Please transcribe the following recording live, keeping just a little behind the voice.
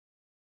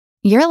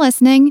You're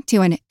listening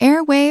to an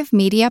Airwave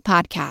Media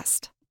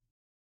Podcast.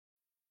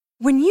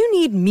 When you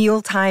need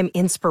mealtime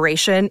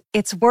inspiration,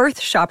 it's worth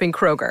shopping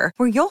Kroger,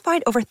 where you'll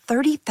find over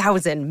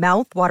 30,000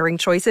 mouth-watering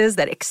choices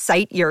that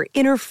excite your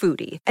inner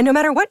foodie. And no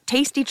matter what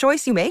tasty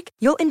choice you make,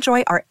 you'll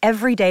enjoy our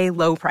everyday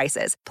low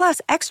prices, plus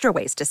extra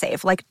ways to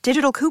save, like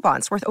digital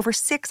coupons worth over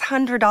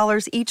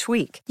 $600 each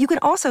week. You can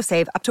also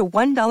save up to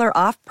 $1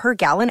 off per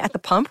gallon at the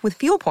pump with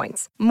fuel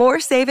points.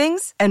 More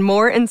savings and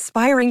more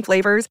inspiring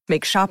flavors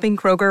make shopping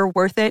Kroger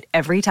worth it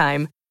every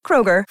time.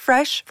 Kroger,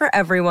 fresh for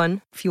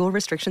everyone. Fuel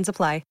restrictions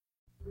apply.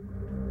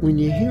 When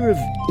you hear of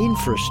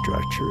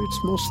infrastructure, it's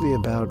mostly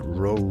about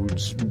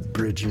roads,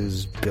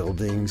 bridges,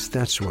 buildings,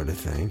 that sort of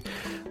thing.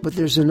 But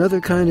there's another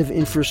kind of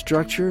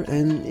infrastructure,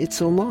 and it's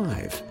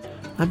alive.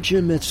 I'm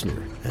Jim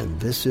Metzner, and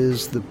this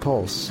is The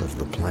Pulse of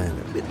the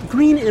Planet.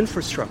 Green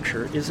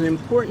infrastructure is an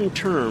important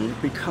term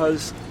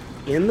because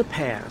in the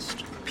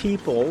past,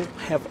 people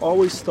have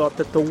always thought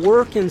that the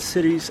work in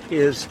cities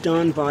is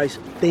done by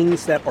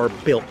things that are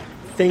built,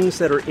 things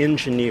that are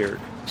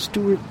engineered.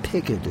 Stuart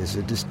Pickett is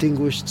a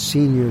distinguished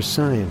senior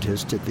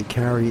scientist at the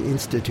Carey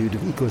Institute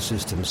of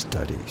Ecosystem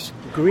Studies.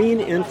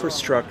 Green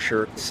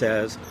infrastructure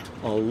says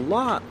a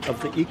lot of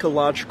the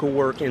ecological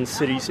work in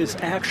cities is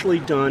actually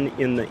done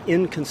in the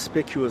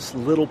inconspicuous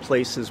little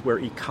places where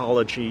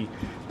ecology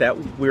that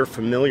we're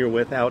familiar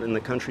with out in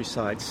the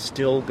countryside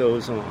still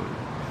goes on.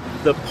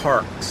 The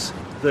parks,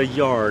 the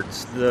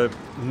yards, the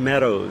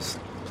meadows,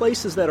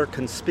 places that are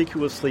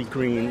conspicuously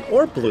green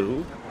or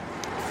blue.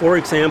 For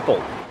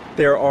example,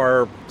 there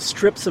are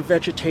strips of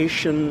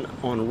vegetation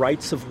on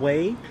rights of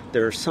way.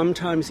 There are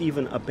sometimes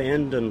even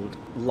abandoned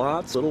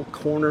lots, little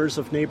corners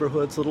of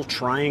neighborhoods, little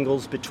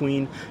triangles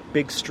between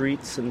big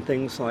streets and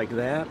things like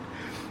that.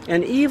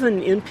 And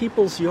even in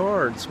people's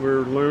yards,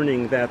 we're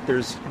learning that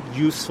there's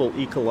useful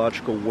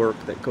ecological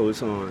work that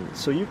goes on.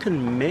 So you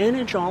can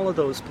manage all of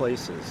those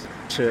places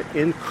to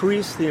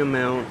increase the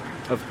amount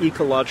of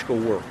ecological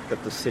work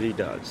that the city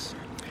does.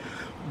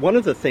 One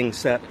of the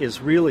things that is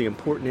really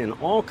important in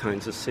all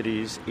kinds of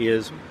cities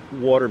is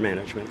water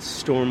management,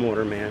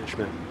 stormwater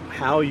management,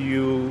 how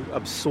you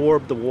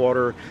absorb the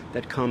water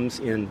that comes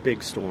in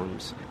big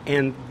storms.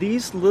 And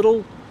these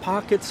little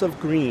pockets of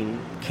green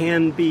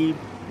can be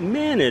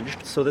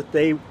managed so that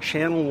they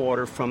channel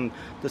water from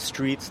the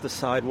streets, the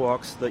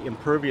sidewalks, the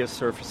impervious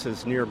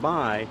surfaces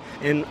nearby,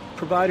 and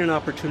provide an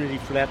opportunity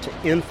for that to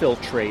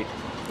infiltrate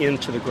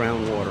into the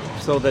groundwater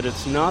so that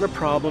it's not a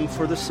problem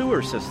for the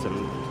sewer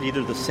system,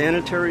 either the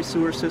sanitary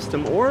sewer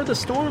system or the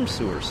storm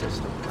sewer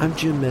system. I'm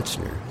Jim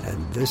Metzner,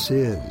 and this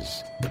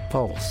is The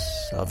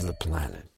Pulse of the Planet.